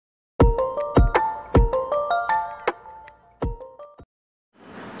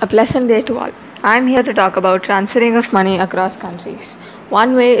A pleasant day to all. I am here to talk about transferring of money across countries.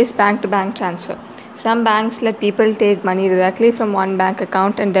 One way is bank to bank transfer. Some banks let people take money directly from one bank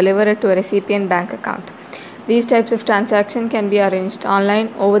account and deliver it to a recipient bank account. These types of transaction can be arranged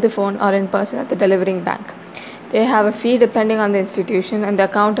online, over the phone, or in person at the delivering bank. They have a fee depending on the institution, and the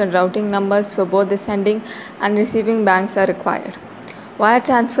account and routing numbers for both the sending and receiving banks are required. Wire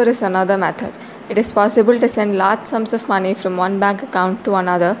transfer is another method. It is possible to send large sums of money from one bank account to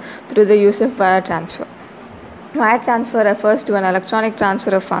another through the use of wire transfer. Wire transfer refers to an electronic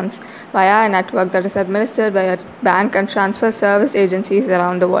transfer of funds via a network that is administered by a bank and transfer service agencies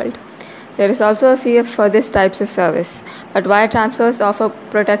around the world. There is also a fee for these types of service, but wire transfers offer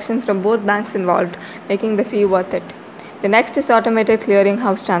protection from both banks involved, making the fee worth it. The next is automated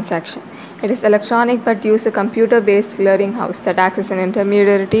clearinghouse transaction. It is electronic but uses a computer-based clearinghouse that acts as an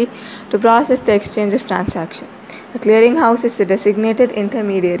intermediary to process the exchange of transaction. A clearinghouse is a designated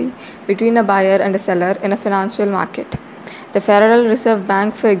intermediary between a buyer and a seller in a financial market. The Federal Reserve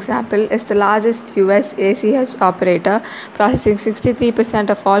Bank, for example, is the largest US ACH operator, processing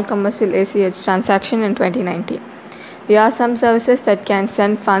 63% of all commercial ACH transactions in 2019. There are some services that can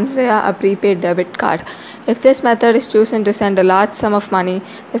send funds via a prepaid debit card. If this method is chosen to send a large sum of money,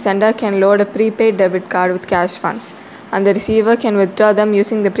 the sender can load a prepaid debit card with cash funds, and the receiver can withdraw them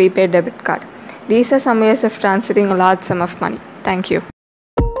using the prepaid debit card. These are some ways of transferring a large sum of money. Thank you.